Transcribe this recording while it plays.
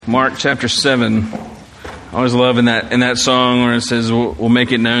Mark chapter 7. I always love in that song where it says we'll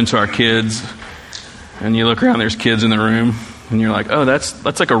make it known to our kids. And you look around, there's kids in the room, and you're like, oh, that's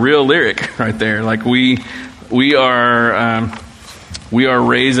like a real lyric right there. Like we are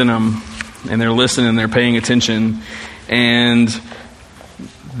raising them, and they're listening, they're paying attention, and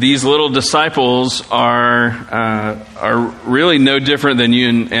these little disciples are really no different than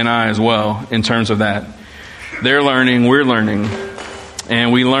you and I as well in terms of that. They're learning, we're learning.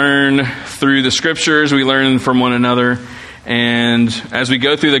 And we learn through the scriptures, we learn from one another. And as we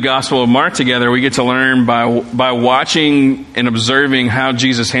go through the Gospel of Mark together, we get to learn by watching and observing how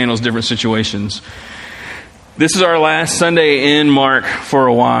Jesus handles different situations. This is our last Sunday in Mark for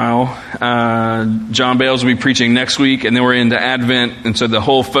a while. John Bales will be preaching next week, and then we're into Advent. And so the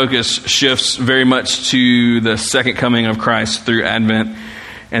whole focus shifts very much to the second coming of Christ through Advent.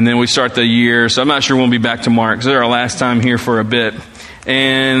 And then we start the year. So I'm not sure we'll be back to Mark, because this is our last time here for a bit.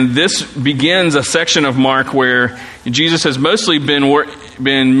 And this begins a section of Mark where Jesus has mostly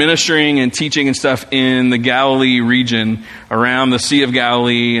been ministering and teaching and stuff in the Galilee region around the Sea of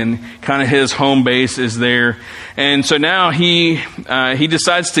Galilee, and kind of his home base is there. And so now he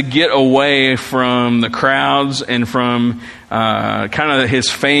decides to get away from the crowds and from kind of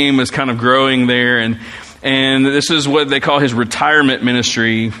his fame is kind of growing there. And this is what they call his retirement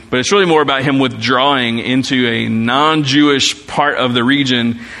ministry, but it's really more about him withdrawing into a non-Jewish part of the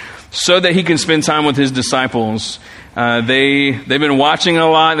region so that he can spend time with his disciples. They've been watching a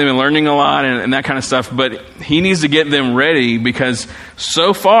lot, they've been learning a lot and that kind of stuff, but he needs to get them ready because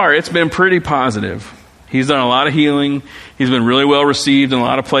so far it's been pretty positive. He's done a lot of healing. He's been really well received in a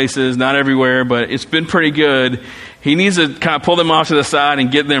lot of places, not everywhere, but it's been pretty good. He needs to kind of pull them off to the side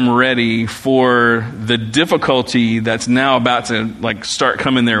and get them ready for the difficulty that's now about to start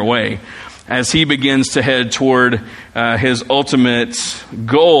coming their way as he begins to head toward his ultimate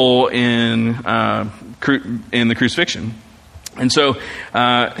goal in the crucifixion. And so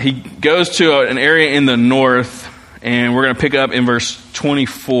he goes to an area in the north, and we're going to pick up in verse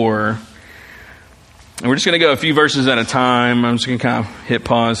 24. And we're just going to go a few verses at a time. I'm just going to kind of hit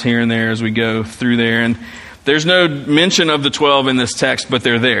pause here and there as we go through there. And there's no mention of the 12 in this text, but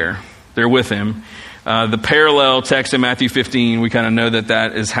they're there. They're with him. The parallel text in Matthew 15, we kind of know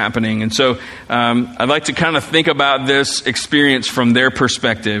that is happening. And so I'd like to kind of think about this experience from their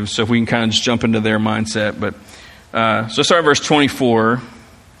perspective, so if we can kind of just jump into their mindset. But so start verse 24. It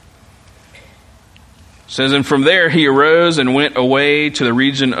says, "And from there he arose and went away to the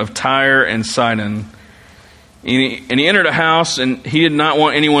region of Tyre and Sidon. And he entered a house, and he did not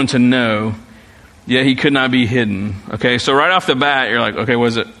want anyone to know, yet he could not be hidden." Okay, so right off the bat, you're like, okay, what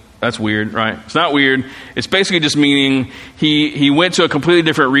is it? That's weird, right? It's not weird. It's basically just meaning he went to a completely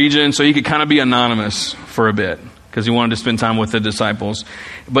different region so he could kind of be anonymous for a bit because he wanted to spend time with the disciples.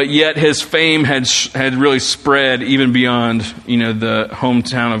 But yet his fame had really spread even beyond, the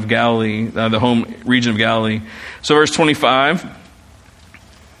hometown of Galilee, the home region of Galilee. So verse 25,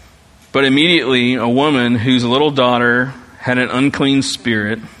 "But immediately a woman whose little daughter had an unclean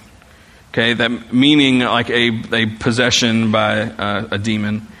spirit," okay, that meaning like a possession by a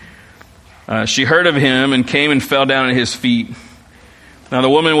demon, "she heard of him and came and fell down at his feet. Now the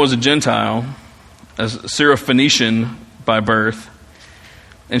woman was a Gentile, a Syrophoenician by birth,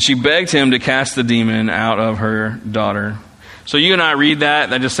 and she begged him to cast the demon out of her daughter." So you and I read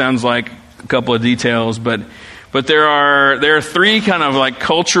that just sounds like a couple of details, but there are three kind of like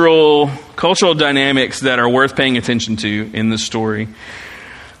cultural dynamics that are worth paying attention to in this story.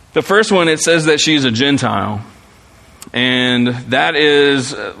 The first one, it says that she's a Gentile. And that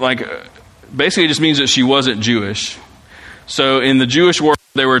is basically just means that she wasn't Jewish. So in the Jewish world,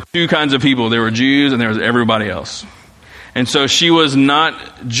 there were two kinds of people. There were Jews and there was everybody else. And so she was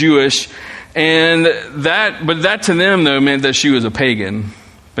not Jewish. But that to them, though, meant that she was a pagan,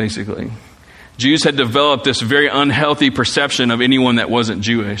 basically. Jews had developed this very unhealthy perception of anyone that wasn't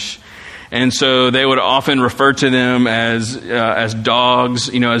Jewish. And so they would often refer to them as dogs,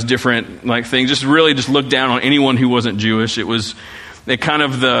 as different things. Just really just look down on anyone who wasn't Jewish. It was kind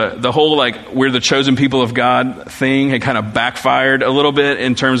of the whole we're the chosen people of God thing had kind of backfired a little bit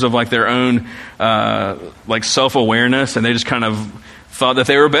in terms of their own self-awareness, and they just kind of thought that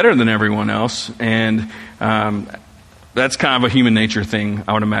they were better than everyone else. And that's kind of a human nature thing,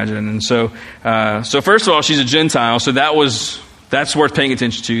 I would imagine. And so first of all, she's a Gentile, so that's worth paying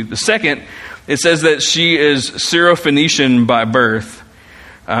attention to. The second, it says that she is Syrophoenician by birth.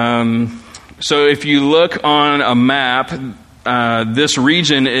 So if you look on a map, this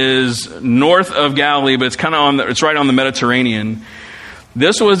region is north of Galilee, but it's kind of it's right on the Mediterranean.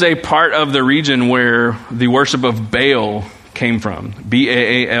 This was a part of the region where the worship of Baal came from,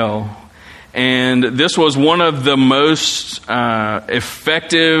 Baal. And this was one of the most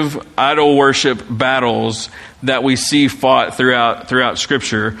effective idol worship battles that we see fought throughout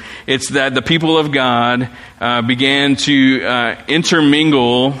Scripture. It's that the people of God began to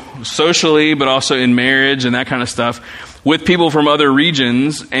intermingle socially, but also in marriage and that kind of stuff, with people from other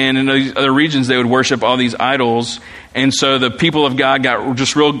regions. And in these other regions, they would worship all these idols. And so the people of God got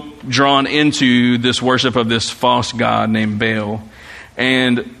just real drawn into this worship of this false god named Baal.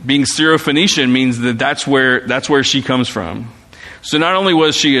 And being Syrophoenician means that's where she comes from. So not only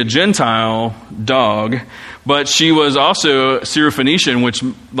was she a Gentile dog, but she was also Syrophoenician, which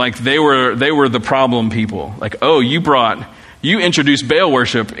like they were the problem people. Like, oh, you introduced Baal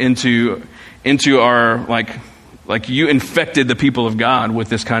worship into our like you infected the people of God with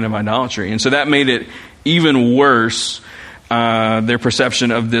this kind of idolatry. And so that made it even worse, their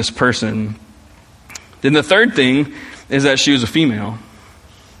perception of this person. Then the third thing is that she was a female.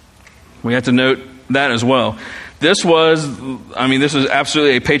 We have to note that as well. This was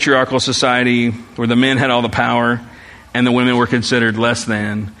absolutely a patriarchal society where the men had all the power and the women were considered less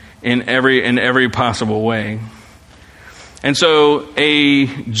than in every possible way. And so a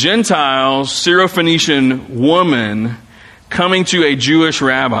Gentile Syrophoenician woman coming to a Jewish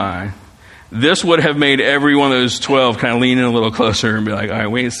rabbi, this would have made every one of those 12 kind of lean in a little closer and be like, all right,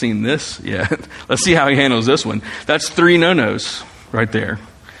 we ain't seen this yet. Let's see how he handles this one. That's 3 no-nos right there.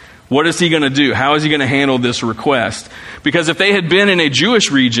 What is he going to do? How is he going to handle this request? Because if they had been in a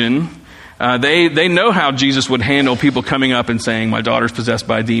Jewish region, they know how Jesus would handle people coming up and saying, my daughter's possessed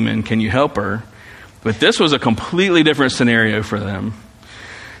by a demon, can you help her? But this was a completely different scenario for them.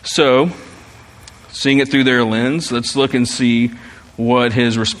 So, seeing it through their lens, let's look and see what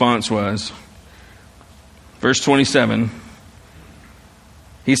his response was. Verse 27.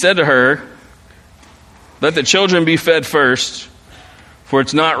 He said to her, let the children be fed first, for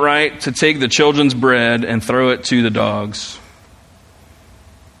it's not right to take the children's bread and throw it to the dogs.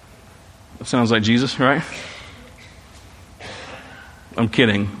 That sounds like Jesus, right? I'm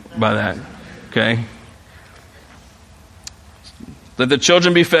kidding by that, okay? Let the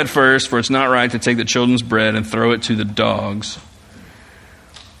children be fed first, for it's not right to take the children's bread and throw it to the dogs.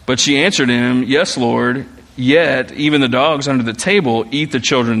 But she answered him, yes, Lord, yet even the dogs under the table eat the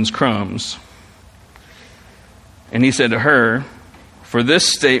children's crumbs. And he said to her, for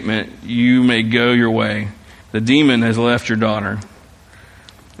this statement you may go your way. The demon has left your daughter.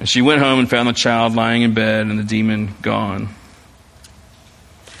 And she went home and found the child lying in bed and the demon gone.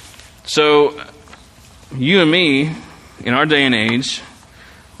 So, you and me, in our day and age,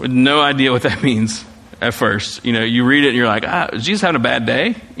 with no idea what that means at first. You know, you read it and you're like, is Jesus having a bad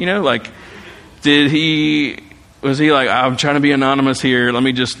day? You know, like, was he like, I'm trying to be anonymous here, let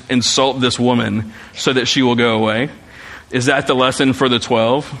me just insult this woman so that she will go away? Is that the lesson for the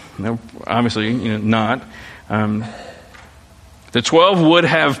 12? No, obviously, not. The 12 would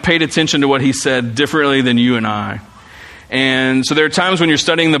have paid attention to what he said differently than you and I. And so there are times when you're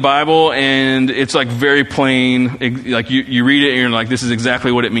studying the Bible and it's like very plain, like you read it and you're like, this is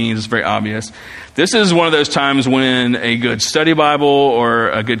exactly what it means. It's very obvious. This is one of those times when a good study Bible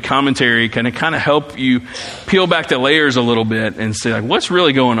or a good commentary can kind of help you peel back the layers a little bit and say, like, what's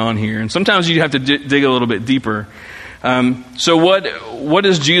really going on here? And sometimes you have to dig a little bit deeper. So what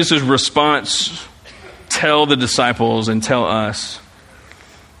does Jesus' response tell the disciples and tell us?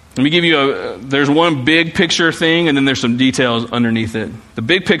 Let me give you there's one big picture thing and then there's some details underneath it. The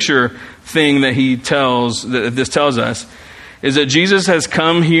big picture thing that this tells us is that Jesus has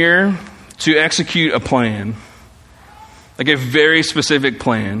come here to execute a plan. Like a very specific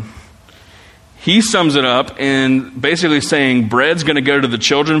plan. He sums it up in basically saying bread's going to go to the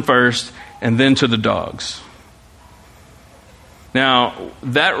children first and then to the dogs. Now,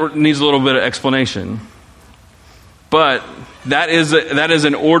 that needs a little bit of explanation. But that is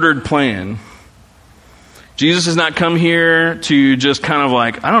an ordered plan. Jesus has not come here to just kind of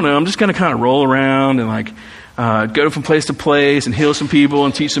like, I don't know, I'm just going to kind of roll around and like go from place to place and heal some people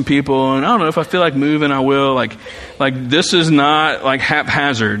and teach some people. And I don't know, if I feel like moving, I will. Like this is not like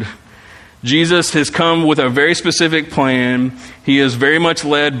haphazard. Jesus has come with a very specific plan. He is very much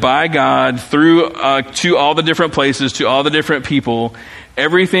led by God through to all the different places, to all the different people.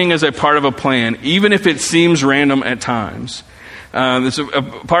 Everything is a part of a plan, even if it seems random at times. It's a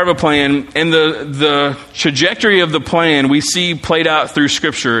part of a plan, and the trajectory of the plan we see played out through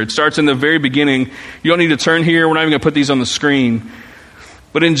Scripture. It starts in the very beginning. You don't need to turn here. We're not even going to put these on the screen.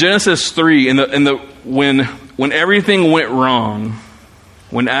 But in Genesis 3, when everything went wrong,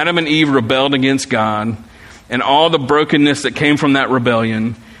 when Adam and Eve rebelled against God, and all the brokenness that came from that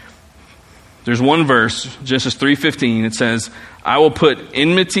rebellion, There's one verse, Genesis 3:15. It says, I will put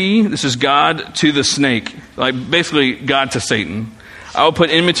enmity, this is God to the snake, like basically God to Satan. I will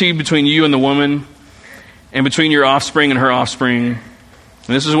put enmity between you and the woman, and between your offspring and her offspring.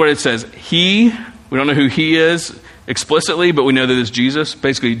 And this is what it says. We don't know who he is explicitly, but we know that it's Jesus.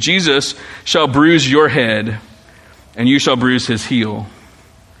 Basically, Jesus shall bruise your head, and you shall bruise his heel.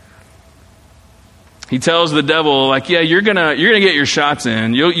 He tells the devil, like, yeah, you're gonna get your shots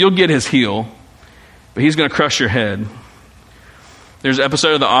in. You'll get his heel, but he's gonna crush your head. There's an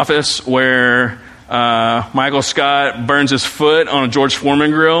episode of The Office where Michael Scott burns his foot on a George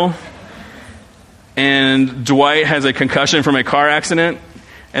Foreman grill, and Dwight has a concussion from a car accident,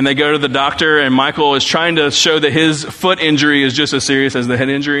 and they go to the doctor, and Michael is trying to show that his foot injury is just as serious as the head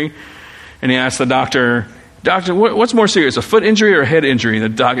injury, and he asks the doctor, what's more serious, a foot injury or a head injury? The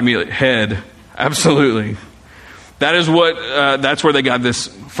doc immediately, head. Absolutely. That's where they got this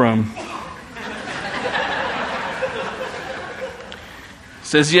from. It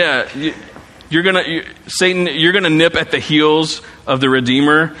says, yeah, Satan, you're gonna nip at the heels of the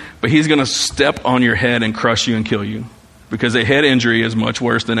Redeemer, but he's gonna step on your head and crush you and kill you, because a head injury is much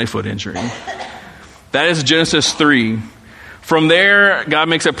worse than a foot injury. That is Genesis 3. From there, God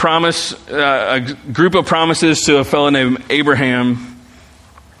makes a promise, a group of promises to a fellow named Abraham.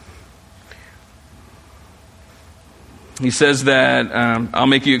 He says that I'll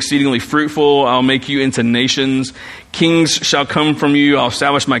make you exceedingly fruitful. I'll make you into nations. Kings shall come from you. I'll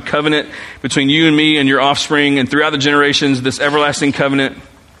establish my covenant between you and me and your offspring. And throughout the generations, this everlasting covenant,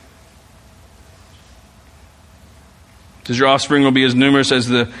 says your offspring will be as numerous as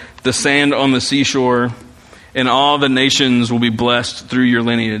the sand on the seashore. And all the nations will be blessed through your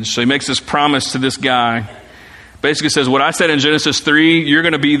lineage. So he makes this promise to this guy. Basically says, what I said in Genesis 3, you're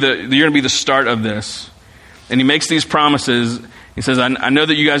going to be the start of this. And he makes these promises. He says, I know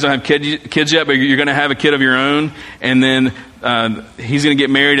that you guys don't have kids yet, but you're going to have a kid of your own. And then he's going to get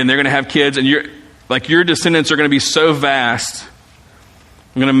married, and they're going to have kids. And your descendants are going to be so vast.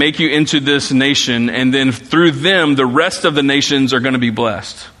 I'm going to make you into this nation. And then through them, the rest of the nations are going to be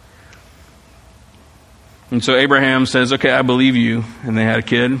blessed. And so Abraham says, okay, I believe you. And they had a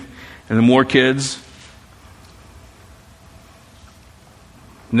kid. And then more kids.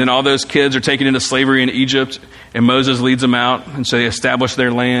 And then all those kids are taken into slavery in Egypt, and Moses leads them out. And so they establish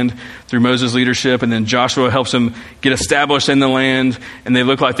their land through Moses' leadership. And then Joshua helps them get established in the land, and they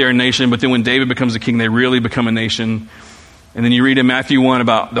look like they're a nation. But then when David becomes a king, they really become a nation. And then you read in Matthew 1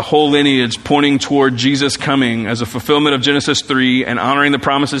 about the whole lineage pointing toward Jesus coming as a fulfillment of Genesis 3 and honoring the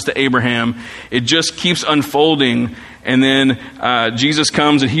promises to Abraham. It just keeps unfolding. And then Jesus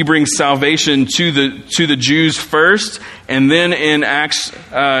comes and he brings salvation to the Jews first. And then in Acts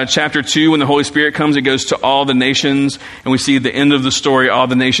chapter 2, when the Holy Spirit comes, it goes to all the nations. And we see at the end of the story, all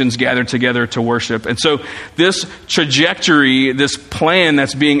the nations gathered together to worship. And so this trajectory, this plan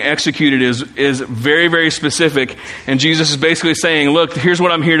that's being executed is very, very specific. And Jesus is basically saying, look, here's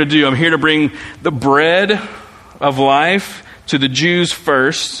what I'm here to do. I'm here to bring the bread of life to the Jews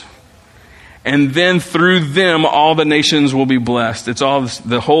first. And then through them, all the nations will be blessed. It's all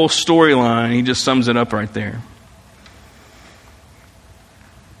the whole storyline. He just sums it up right there.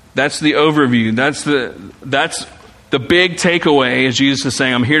 That's the overview. That's the big takeaway. Is Jesus is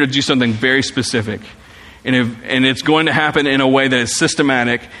saying, I'm here to do something very specific. And it's going to happen in a way that is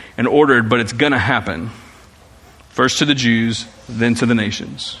systematic and ordered, but it's going to happen. First to the Jews, then to the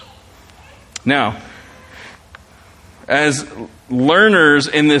nations. Now, as learners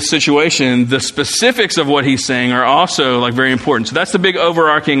in this situation, the specifics of what he's saying are also very important. So that's the big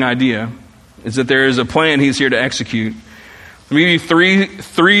overarching idea, is that there is a plan he's here to execute. Let me give you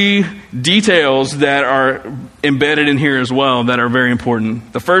three details that are embedded in here as well that are very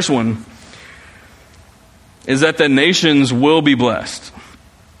important. The first one is that the nations will be blessed.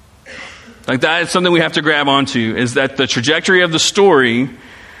 That is something we have to grab onto, is that the trajectory of the story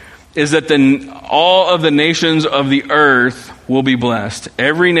is that all of the nations of the earth will be blessed.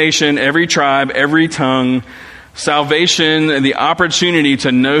 Every nation, every tribe, every tongue, salvation and the opportunity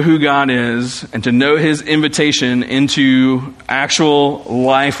to know who God is and to know his invitation into actual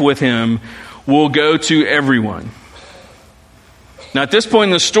life with him will go to everyone. Now at this point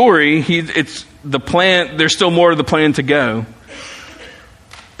in the story, it's the plan. There's still more of the plan to go.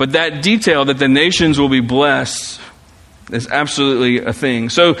 But that detail that the nations will be blessed is absolutely a thing.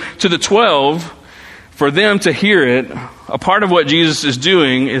 So to the 12, for them to hear it, a part of what Jesus is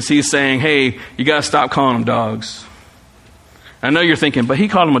doing is he's saying, hey, you got to stop calling them dogs. I know you're thinking, but he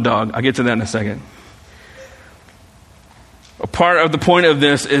called them a dog. I'll get to that in a second. A part of the point of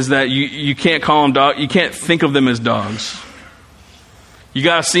this is that you can't call them dogs. You can't think of them as dogs. You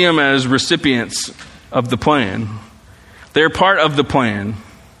got to see them as recipients of the plan. They're part of the plan.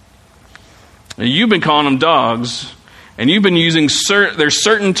 Now, you've been calling them dogs, and you've been using there's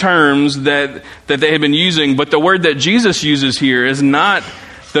certain terms that they have been using, but the word that Jesus uses here is not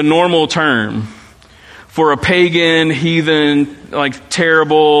the normal term for a pagan, heathen, like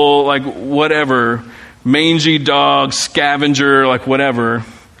terrible, like whatever, mangy dog, scavenger, like whatever.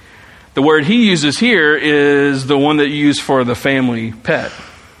 The word he uses here is the one that you use for the family pet,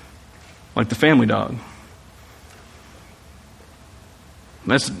 like the family dog.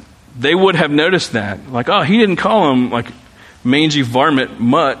 They would have noticed that. Like, oh, he didn't call them like mangy varmint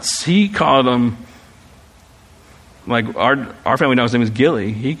mutts. He called them, like our family dog's name is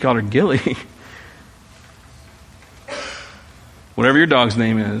Gilly. He called her Gilly. Whatever your dog's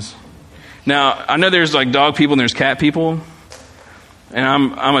name is. Now, I know there's like dog people and there's cat people. And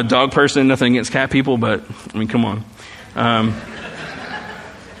I'm a dog person, nothing against cat people, but I mean, come on.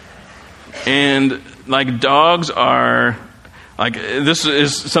 And like dogs are, like, this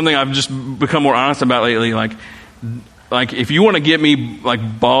is something I've just become more honest about lately. Like if you want to get me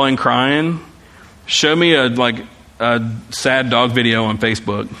like bawling, crying, show me a sad dog video on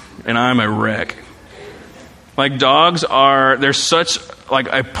Facebook, and I'm a wreck. Like dogs they're such like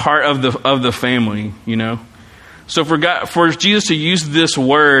a part of the family, you know. So for Jesus to use this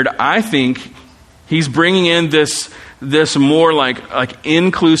word, I think he's bringing in this more like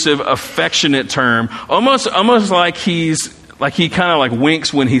inclusive, affectionate term, almost like he kind of like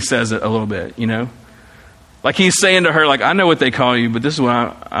winks when he says it a little bit, you know, like he's saying to her, like, I know what they call you, but this is what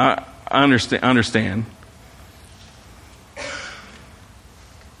I understand.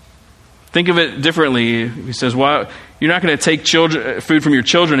 Think of it differently. He says, "Well, you're not going to take food from your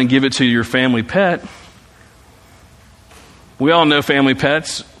children and give it to your family pet." We all know family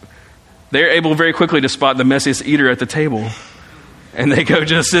pets. They're able very quickly to spot the messiest eater at the table. And they go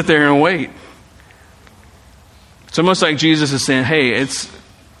just sit there and wait. It's almost like Jesus is saying, hey,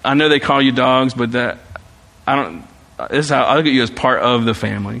 I know they call you dogs, but this is how I look at you as part of the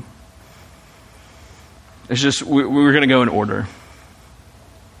family. It's just, we're going to go in order.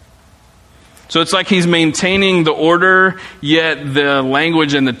 So it's like he's maintaining the order, yet the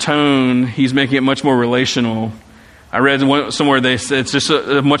language and the tone, he's making it much more relational. I read somewhere they said it's just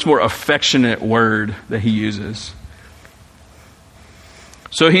a much more affectionate word that he uses.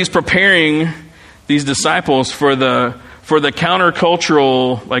 So he's preparing these disciples for the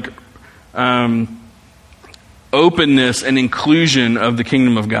countercultural openness and inclusion of the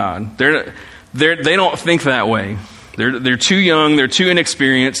kingdom of God. They don't think that way. They're too young. They're too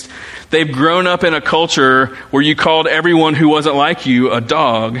inexperienced. They've grown up in a culture where you called everyone who wasn't like you a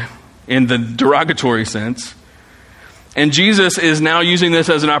dog in the derogatory sense. And Jesus is now using this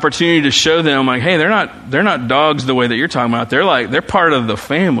as an opportunity to show them, like, hey, they're not dogs the way that you're talking about. They're part of the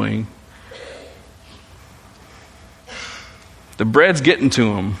family. The bread's getting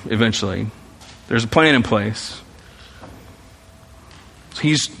to them eventually. There's a plan in place.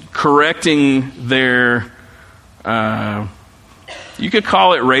 He's correcting their, you could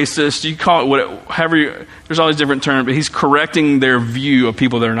call it racist, you could call it however, there's all these different terms, but he's correcting their view of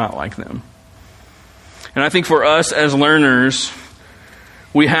people that are not like them. And I think for us as learners,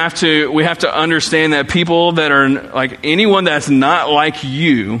 we have to understand that people that are like anyone that's not like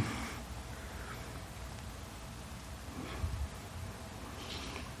you,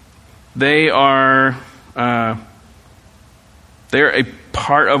 they're a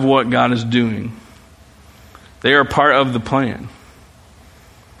part of what God is doing. They are a part of the plan.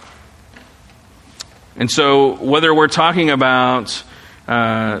 And so whether we're talking about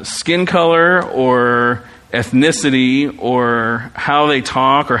skin color or ethnicity or how they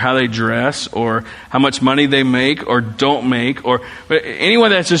talk or how they dress or how much money they make or don't make, or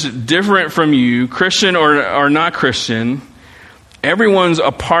anyone that's just different from you, Christian or not Christian, everyone's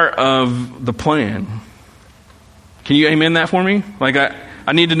a part of the plan. Can you amen that for me? Like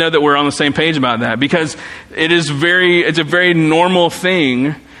I need to know that we're on the same page about that, because it's a very normal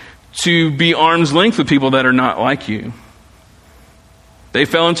thing to be arm's length with people that are not like you. They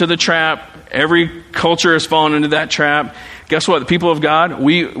fell into the trap. Every culture has fallen into that trap. Guess what? The people of God,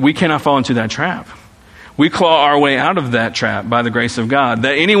 we cannot fall into that trap. We claw our way out of that trap by the grace of God.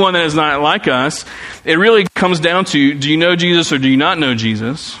 That anyone that is not like us, it really comes down to, do you know Jesus or do you not know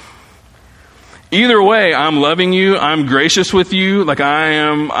Jesus? Either way, I'm loving you. I'm gracious with you. Like I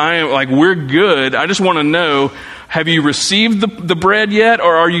am like, we're good. I just want to know, have you received the bread yet,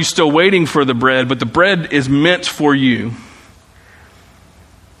 or are you still waiting for the bread? But the bread is meant for you.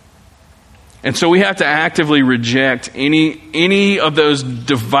 And so we have to actively reject any of those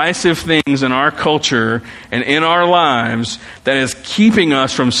divisive things in our culture and in our lives that is keeping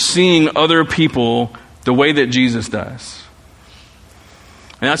us from seeing other people the way that Jesus does.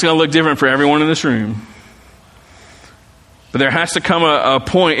 And that's going to look different for everyone in this room. But there has to come a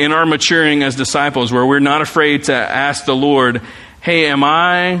point in our maturing as disciples where we're not afraid to ask the Lord, hey, am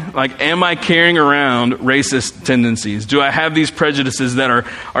I carrying around racist tendencies? Do I have these prejudices that are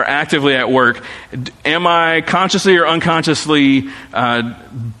actively at work? Am I consciously or unconsciously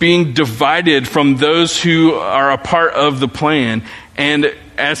being divided from those who are a part of the plan? And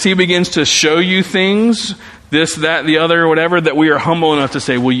as he begins to show you things, this, that, the other, whatever, that we are humble enough to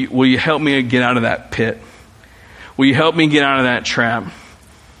say, will you help me get out of that pit? Will you help me get out of that trap?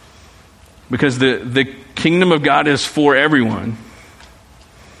 Because the kingdom of God is for everyone.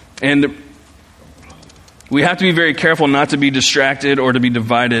 And we have to be very careful not to be distracted or to be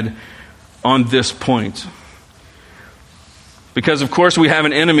divided on this point. Because, of course, we have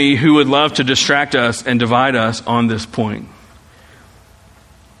an enemy who would love to distract us and divide us on this point.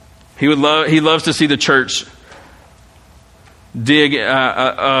 He loves to see the church dig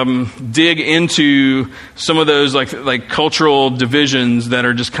into some of those like cultural divisions that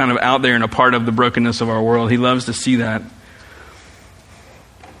are just kind of out there and a part of the brokenness of our world. He loves to see that.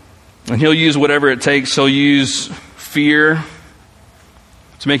 And he'll use whatever it takes. He'll use fear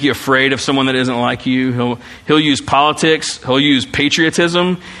to make you afraid of someone that isn't like you. He'll use politics. He'll use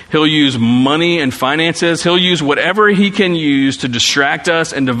patriotism. He'll use money and finances. He'll use whatever he can use to distract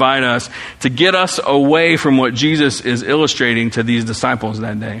us and divide us, to get us away from what Jesus is illustrating to these disciples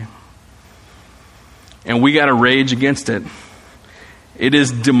that day. And we got to rage against it. It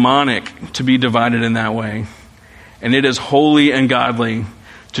is demonic to be divided in that way. And it is holy and godly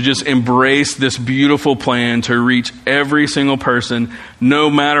to just embrace this beautiful plan to reach every single person, no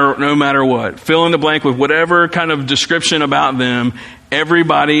matter what. Fill in the blank with whatever kind of description about them.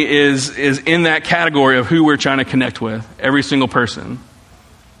 Everybody is in that category of who we're trying to connect with. Every single person.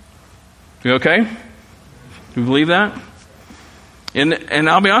 You okay? You believe that? And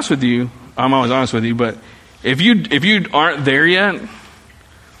I'll be honest with you. I'm always honest with you, but if you aren't there yet,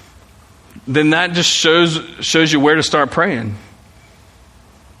 then that just shows you where to start praying.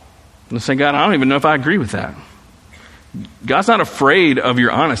 And say, God, I don't even know if I agree with that. God's not afraid of your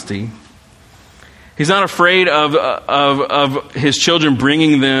honesty. He's not afraid of his children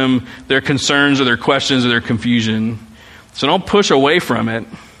bringing them their concerns or their questions or their confusion. So don't push away from it.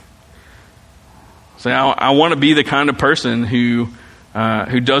 Say, I want to be the kind of person who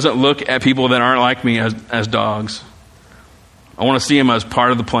doesn't look at people that aren't like me as dogs. I want to see them as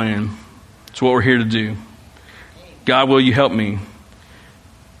part of the plan. It's what we're here to do. God, will you help me?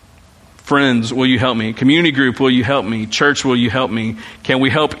 Friends, will you help me? Community group, will you help me? Church, will you help me? Can we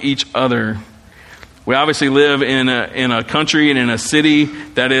help each other? We obviously live in a country and in a city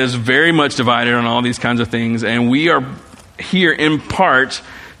that is very much divided on all these kinds of things, and we are here in part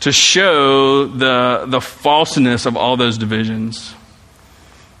to show the falseness of all those divisions.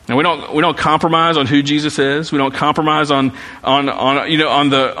 And we don't compromise on who Jesus is. We don't compromise on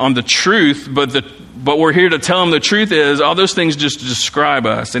the truth, but we're here to tell them the truth is all those things just describe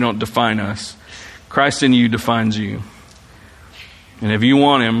us. They don't define us. Christ in you defines you. And if you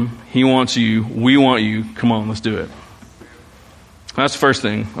want him, he wants you, we want you. Come on, let's do it. That's the first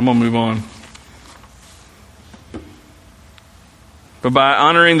thing. I'm going to move on. But by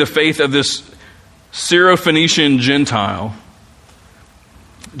honoring the faith of this Syrophoenician Gentile,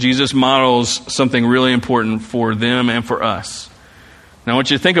 Jesus models something really important for them and for us. Now I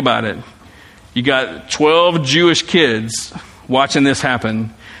want you to think about it. You got 12 Jewish kids watching this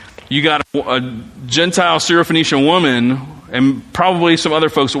happen. You got a Gentile Syrophoenician woman and probably some other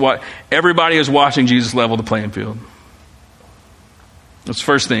folks. Everybody is watching Jesus level the playing field. That's the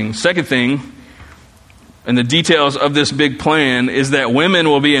first thing. Second thing, and the details of this big plan, is that women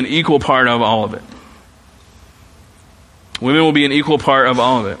will be an equal part of all of it. Women will be an equal part of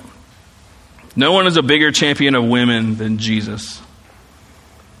all of it. No one is a bigger champion of women than Jesus.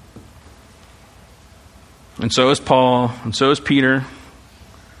 And so is Paul, and so is Peter.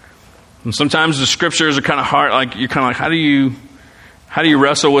 And sometimes the scriptures are kind of hard, like you're kind of like, how do you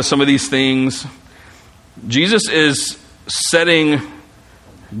wrestle with some of these things? Jesus is setting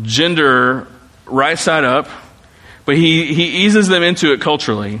gender right side up, but he eases them into it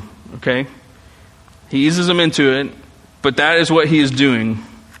culturally, okay? He eases them into it, but that is what he is doing.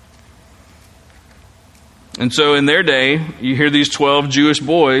 And so in their day, you hear these 12 Jewish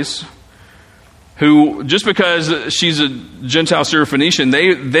boys who, just because she's a Gentile Syrophoenician,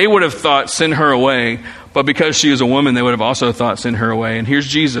 they would have thought, send her away. But because she was a woman, they would have also thought, send her away. And here's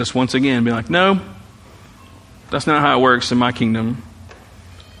Jesus once again being like, no, that's not how it works in my kingdom.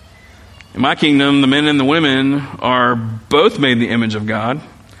 In my kingdom, the men and the women are both made in the image of God,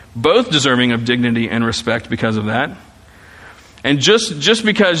 both deserving of dignity and respect because of that. And just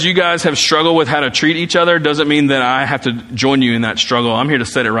because you guys have struggled with how to treat each other doesn't mean that I have to join you in that struggle. I'm here to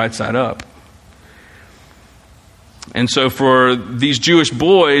set it right side up. And so for these Jewish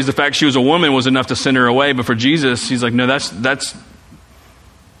boys, the fact she was a woman was enough to send her away. But for Jesus, he's like, no, that's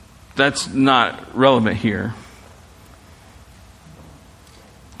not relevant here.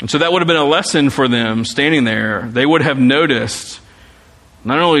 And so that would have been a lesson for them standing there. They would have noticed,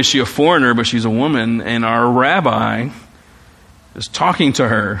 not only is she a foreigner, but she's a woman, and our rabbi is talking to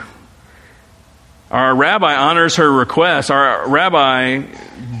her. Our rabbi honors her request. Our rabbi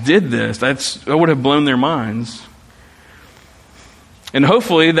did this. That would have blown their minds. And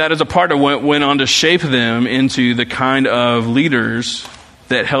hopefully that is a part of what went on to shape them into the kind of leaders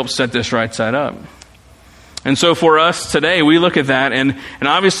that helped set this right side up. And so for us today, we look at that, and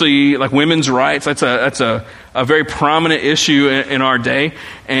obviously, like women's rights, that's a very prominent issue in our day.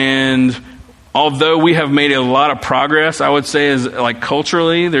 And although we have made a lot of progress, I would say, is like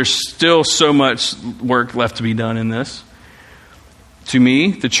culturally, there's still so much work left to be done in this. To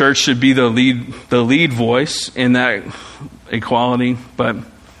me, the church should be the lead voice in that equality. But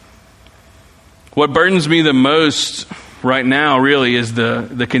what burdens me the most right now really is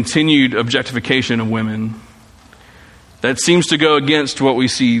the continued objectification of women. That seems to go against what we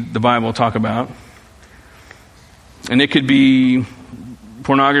see the Bible talk about. And it could be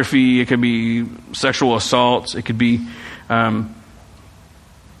pornography, it could be sexual assaults, it could be there's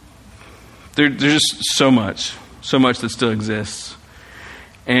just so much that still exists.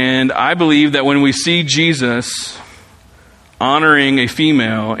 And I believe that when we see Jesus honoring a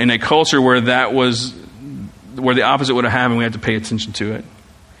female in a culture where the opposite would have happened, we have to pay attention to it.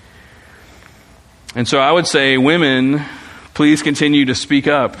 And so I would say, women, please continue to speak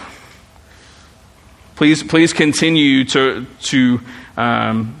up. Please continue to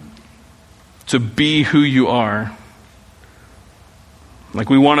be who you are. Like,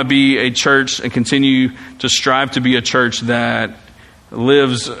 we want to be a church and continue to strive to be a church that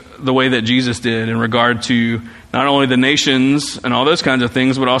lives the way that Jesus did in regard to not only the nations and all those kinds of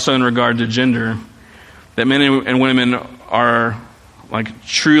things, but also in regard to gender. That men and women are like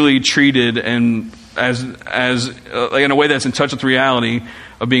truly treated and as like in a way that's in touch with reality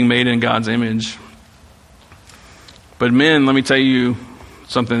of being made in God's image. But men, let me tell you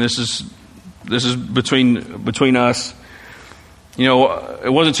something. This is between us. You know, it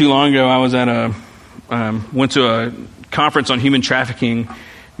wasn't too long ago. I was at went to a conference on human trafficking.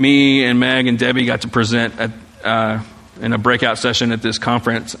 Me and Meg and Debbie got to present in a breakout session at this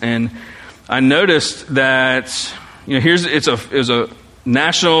conference, and I noticed that it was a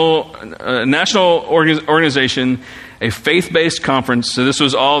national organization, a faith-based conference. So this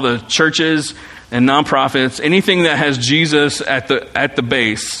was all the churches and nonprofits, anything that has Jesus at the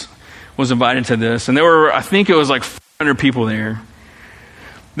base was invited to this. And there were, I think it was like 400 people there.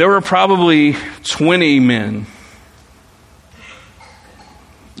 There were probably 20 men.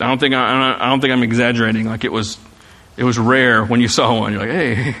 I don't think I'm exaggerating. Like it was rare when you saw one. You're like,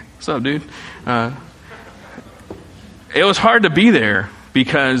 hey, what's up, dude? It was hard to be there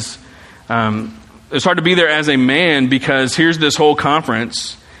because it's hard to be there as a man because here's this whole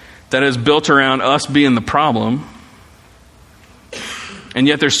conference that is built around us being the problem, and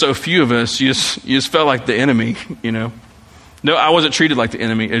yet there's so few of us. You just felt like the enemy, No, I wasn't treated like the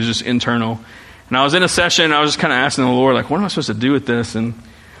enemy. It was just internal. And I was in a session. I was just kind of asking the Lord, like, what am I supposed to do with this? And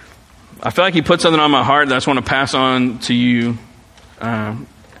I feel like He put something on my heart that I just want to pass on to you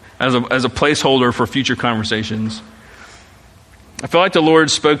as a placeholder for future conversations. I feel like the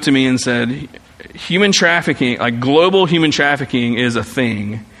Lord spoke to me and said, human trafficking, like global human trafficking, is a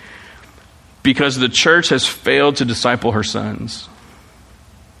thing because the church has failed to disciple her sons.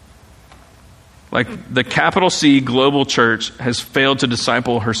 Like the capital C global church has failed to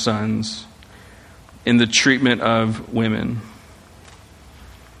disciple her sons in the treatment of women.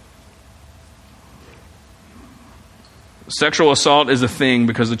 Sexual assault is a thing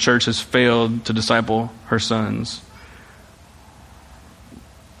because the church has failed to disciple her sons.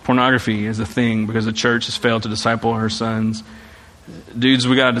 Pornography is a thing because the church has failed to disciple her sons. Dudes,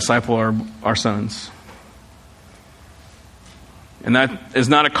 we got to disciple our sons. And that is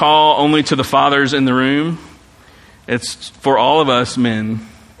not a call only to the fathers in the room. It's for all of us men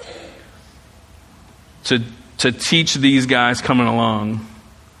to teach these guys coming along.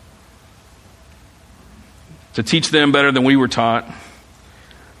 To teach them better than we were taught.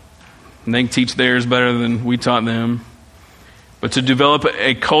 And they can teach theirs better than we taught them. But to develop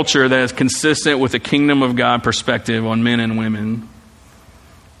a culture that is consistent with the kingdom of God perspective on men and women.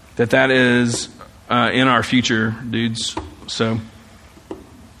 That is in our future, dudes. So,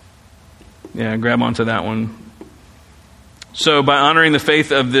 yeah, grab onto that one. So by honoring the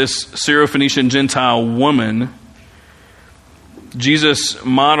faith of this Syrophoenician Gentile woman, Jesus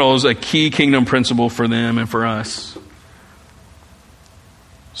models a key kingdom principle for them and for us.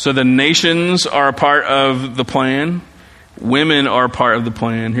 So the nations are a part of the plan. Women are a part of the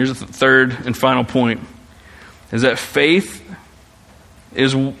plan. Here's the third and final point, is that faith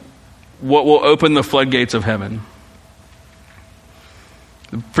is what will open the floodgates of heaven.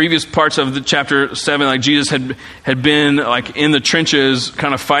 The previous parts of the chapter 7, like Jesus had been like in the trenches,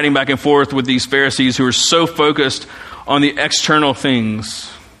 kind of fighting back and forth with these Pharisees who were so focused on the external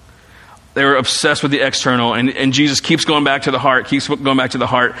things. They were obsessed with the external, and Jesus keeps going back to the heart,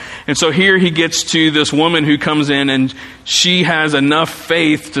 And so here he gets to this woman who comes in, and she has enough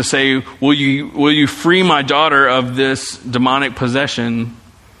faith to say, will you free my daughter of this demonic possession?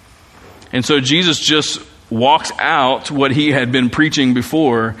 And so Jesus just walks out what he had been preaching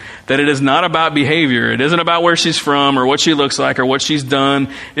before, that it is not about behavior. It isn't about where she's from or what she looks like or what she's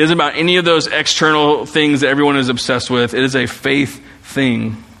done. It isn't about any of those external things that everyone is obsessed with. It is a faith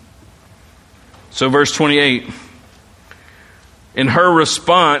thing. So verse 28, in her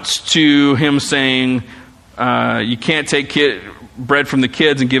response to him saying, you can't take bread from the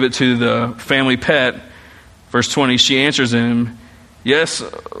kids and give it to the family pet, verse 20, she answers him, yes,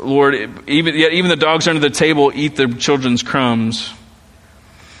 Lord, even the dogs under the table eat the children's crumbs.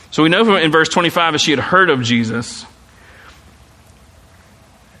 So we know from in verse 25 that she had heard of Jesus.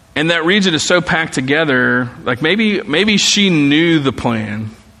 And that region is so packed together, like maybe she knew the plan.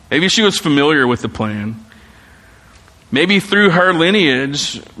 Maybe she was familiar with the plan. Maybe through her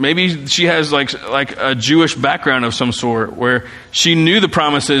lineage, maybe she has like a Jewish background of some sort where she knew the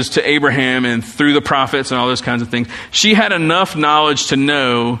promises to Abraham and through the prophets and all those kinds of things. She had enough knowledge to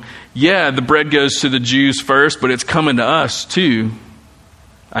know, yeah, the bread goes to the Jews first, but it's coming to us too.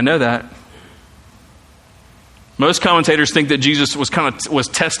 I know that. Most commentators think that Jesus was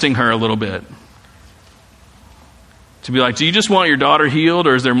testing her a little bit. To be like, do you just want your daughter healed,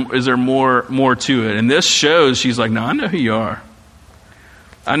 or is there more to it? And this shows she's like, no, I know who you are.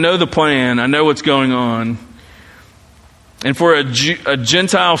 I know the plan. I know what's going on. And for a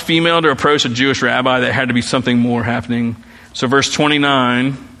Gentile female to approach a Jewish rabbi, there had to be something more happening. So verse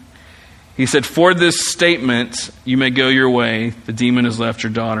 29, he said, for this statement, you may go your way. The demon has left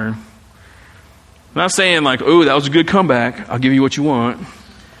your daughter. I'm not saying like, oh, that was a good comeback. I'll give you what you want.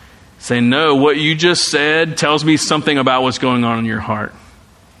 Saying, no, what you just said tells me something about what's going on in your heart.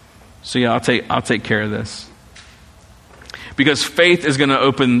 So yeah, I'll take care of this. Because faith is going to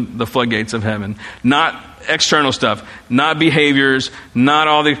open the floodgates of heaven. Not external stuff, not behaviors, not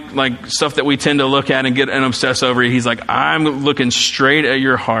all the like stuff that we tend to look at and get and obsess over. He's like, I'm looking straight at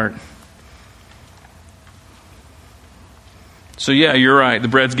your heart. So yeah, you're right. The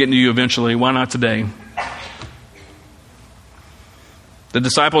bread's getting to you eventually. Why not today? The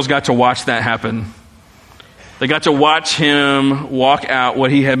disciples got to watch that happen. They got to watch him walk out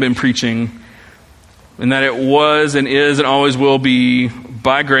what he had been preaching, and that it was and is and always will be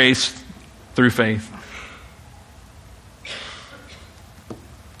by grace through faith.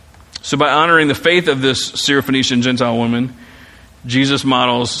 So by honoring the faith of this Syrophoenician Gentile woman, Jesus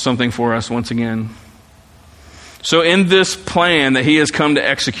models something for us once again. So in this plan that he has come to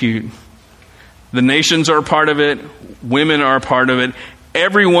execute, the nations are a part of it, women are a part of it,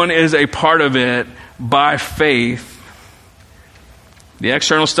 everyone is a part of it by faith. The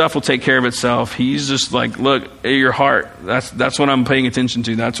external stuff will take care of itself. He's just like, look at your heart. That's what I'm paying attention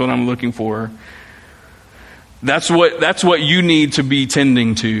to. That's what I'm looking for. That's what you need to be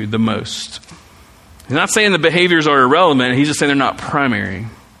tending to the most. He's not saying the behaviors are irrelevant. He's just saying they're not primary.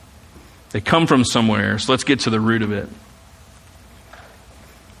 They come from somewhere. So let's get to the root of it.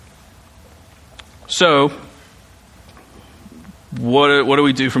 So, what do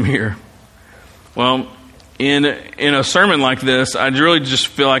we do from here? Well, in a sermon like this, I really just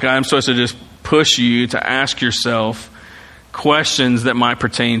feel like I'm supposed to just push you to ask yourself questions that might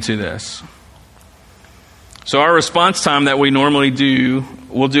pertain to this. So our response time that we normally do,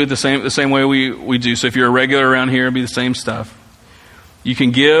 we'll do it the same way we do. So if you're a regular around here, it'll be the same stuff. You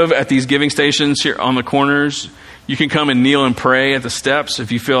can give at these giving stations here on the corners. You can come and kneel and pray at the steps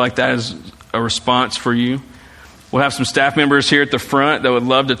if you feel like that is a response for you. We'll have some staff members here at the front that would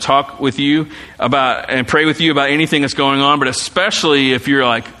love to talk with you about and pray with you about anything that's going on, but especially if you're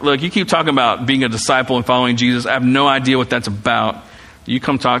like, look, you keep talking about being a disciple and following Jesus. I have no idea what that's about. You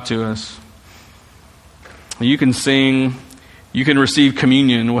come talk to us. You can sing. You can receive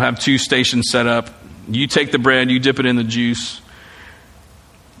communion. We'll have 2 stations set up. You take the bread. You dip it in the juice.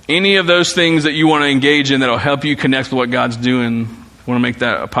 Any of those things that you want to engage in that will help you connect with what God's doing, I want to make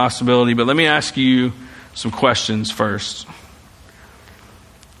that a possibility. But let me ask you some questions first.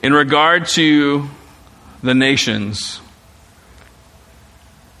 In regard to the nations,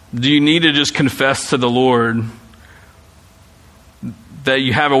 do you need to just confess to the Lord that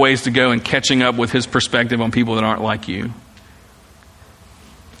you have a ways to go in catching up with His perspective on people that aren't like you?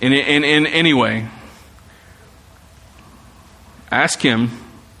 In any way. Ask Him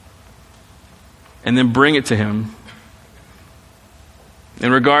and then bring it to Him.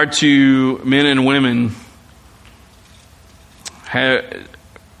 In regard to men and women,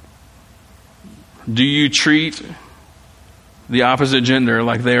 do you treat the opposite gender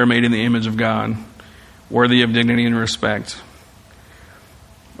like they are made in the image of God, worthy of dignity and respect?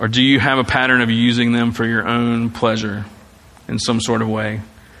 Or do you have a pattern of using them for your own pleasure in some sort of way,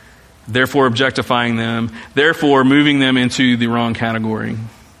 therefore objectifying them, therefore moving them into the wrong category?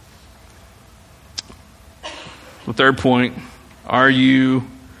 The third point, are you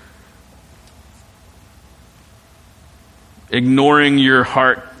ignoring your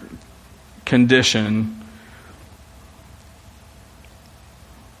heart condition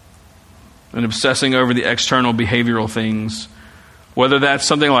and obsessing over the external behavioral things, whether that's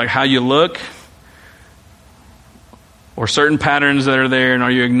something like how you look or certain patterns that are there, and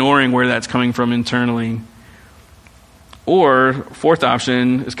are you ignoring where that's coming from internally? Or, fourth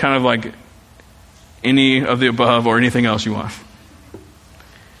option is kind of like any of the above or anything else you want.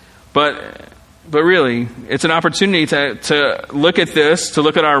 But really, it's an opportunity to look at this, to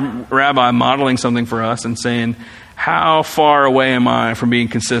look at our rabbi modeling something for us and saying, how far away am I from being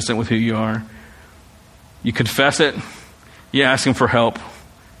consistent with who you are? You confess it. You ask Him for help.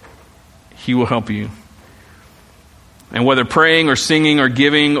 He will help you. And whether praying or singing or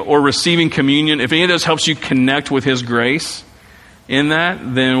giving or receiving communion, if any of those helps you connect with His grace in that,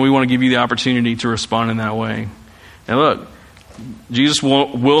 then we want to give you the opportunity to respond in that way. And look, Jesus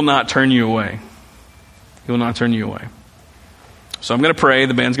will not turn you away. He will not turn you away. So I'm going to pray.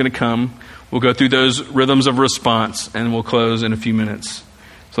 The band's going to come. We'll go through those rhythms of response, and we'll close in a few minutes.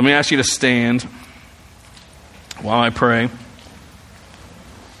 So let me ask you to stand while I pray.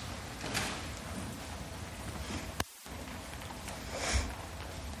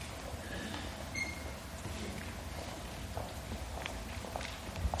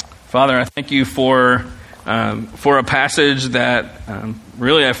 Father, I thank you for a passage that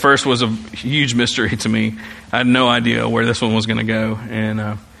really at first was a huge mystery to me. I had no idea where this one was going to go,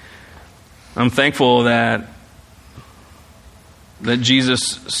 and I'm thankful that Jesus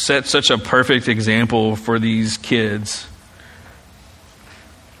set such a perfect example for these kids,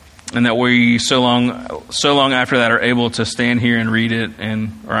 and that we so long after that are able to stand here and read it,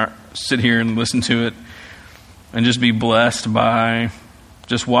 or sit here and listen to it, and just be blessed by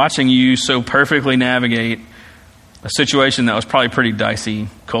just watching you so perfectly navigate a situation that was probably pretty dicey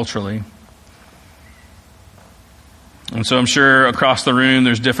culturally. And so I'm sure across the room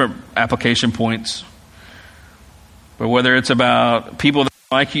there's different application points. But whether it's about people that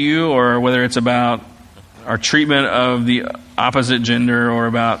like you, or whether it's about our treatment of the opposite gender, or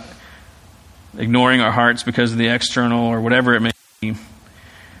about ignoring our hearts because of the external, or whatever it may be,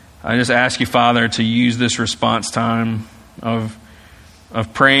 I just ask you, Father, to use this response time of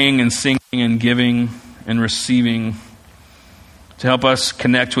praying and singing and giving and receiving to help us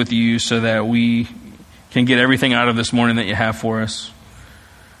connect with you so that we can get everything out of this morning that you have for us.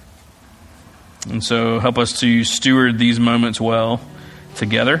 And so help us to steward these moments well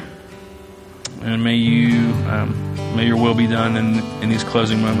together. And may your will be done in these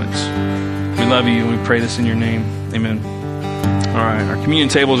closing moments. We love you and we pray this in your name. Amen. All right, our communion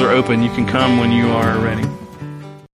tables are open. You can come when you are ready.